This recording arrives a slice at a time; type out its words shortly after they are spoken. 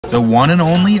The one and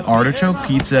only Artichoke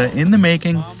Pizza in the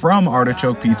making from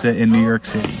Artichoke Pizza in New York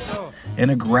City. An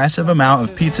aggressive amount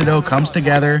of pizza dough comes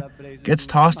together, gets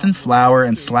tossed in flour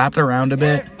and slapped around a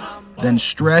bit, then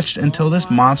stretched until this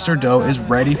monster dough is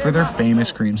ready for their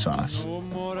famous cream sauce.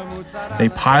 They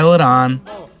pile it on,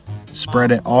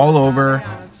 spread it all over,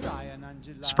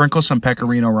 sprinkle some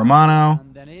pecorino romano,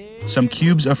 some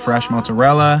cubes of fresh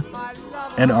mozzarella,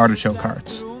 and artichoke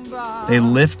hearts. They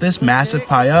lift this massive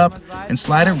pie up and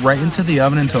slide it right into the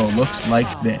oven until it looks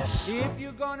like this.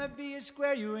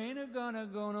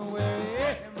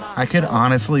 I could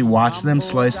honestly watch them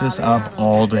slice this up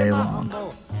all day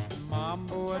long.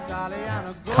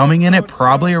 Coming in at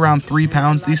probably around 3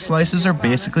 pounds, these slices are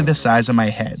basically the size of my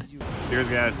head. Cheers,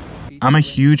 guys. I'm a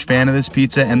huge fan of this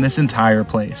pizza and this entire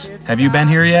place. Have you been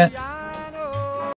here yet?